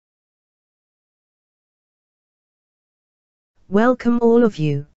Welcome all of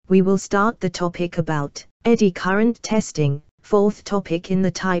you. We will start the topic about eddy current testing, fourth topic in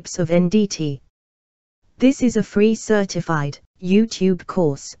the types of NDT. This is a free certified YouTube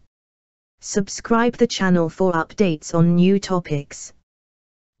course. Subscribe the channel for updates on new topics.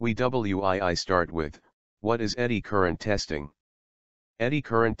 We start with, what is eddy current testing? Eddy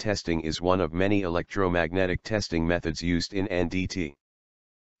current testing is one of many electromagnetic testing methods used in NDT.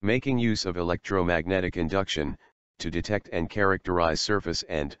 Making use of electromagnetic induction, to detect and characterize surface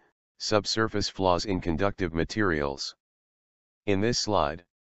and subsurface flaws in conductive materials. In this slide,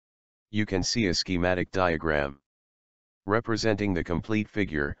 you can see a schematic diagram representing the complete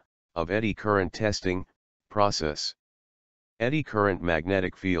figure of eddy current testing process. Eddy current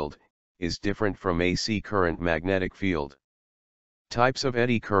magnetic field is different from AC current magnetic field. Types of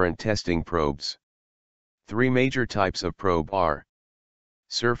eddy current testing probes. Three major types of probe are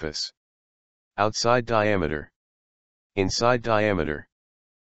surface, outside diameter, inside diameter,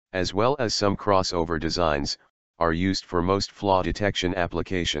 as well as some crossover designs, are used for most flaw detection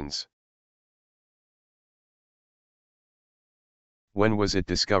applications. When was it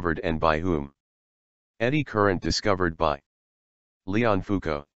discovered and by whom? Eddy current discovered by Leon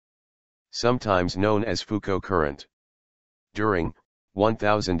Foucault, sometimes known as Foucault current, during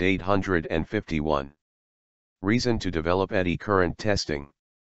 1851. Reason to develop eddy current testing.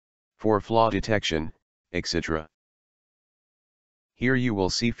 For flaw detection, etc. Here you will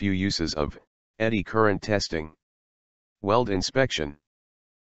see few uses of eddy current testing. Weld inspection,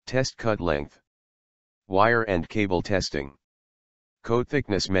 test cut length, wire and cable testing, coat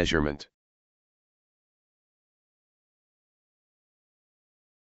thickness measurement.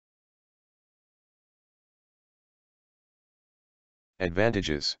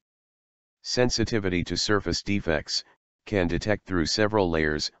 Advantages. Sensitivity to surface defects, can detect through several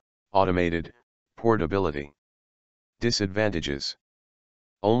layers, automated, portability. Disadvantages.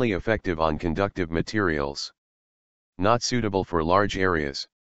 Only effective on conductive materials. Not suitable for large areas.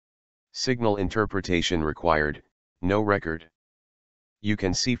 Signal interpretation required, no record. You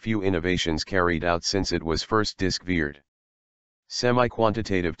can see few innovations carried out since it was first discovered.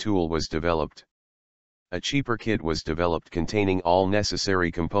 Semi-quantitative tool was developed. A cheaper kit was developed containing all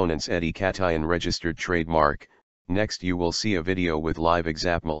necessary components. Eddy cation registered trademark. Next you will see a video with live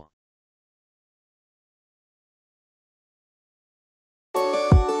example.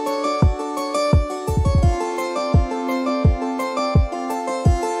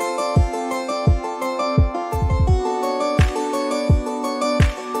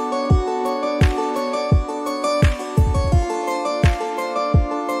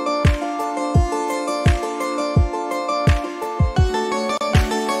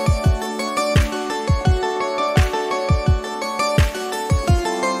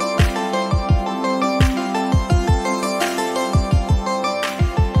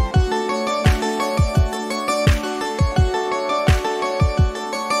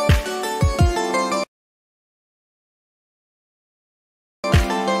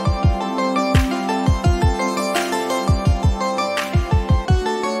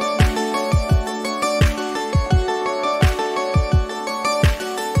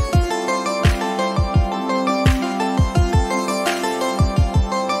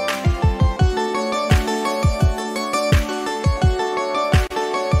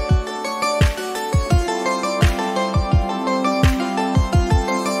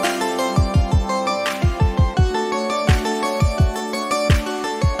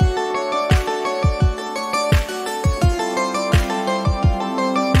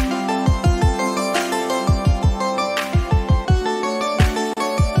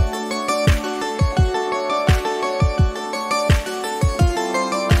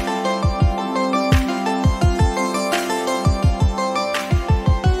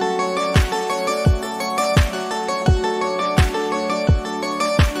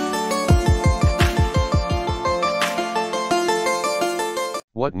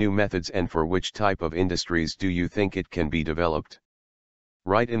 What new methods and for which type of industries do you think it can be developed?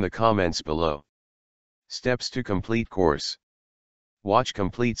 Write in the comments below. Steps to complete course. Watch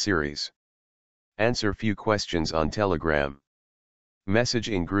complete series. Answer few questions on Telegram. Message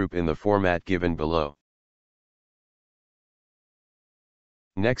in group in the format given below.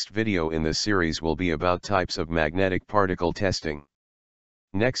 Next video in this series will be about types of magnetic particle testing.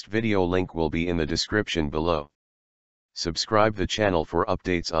 Next video link will be in the description below. Subscribe the channel for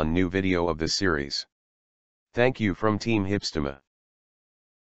updates on new video of the series. Thank you from Team Hipstema.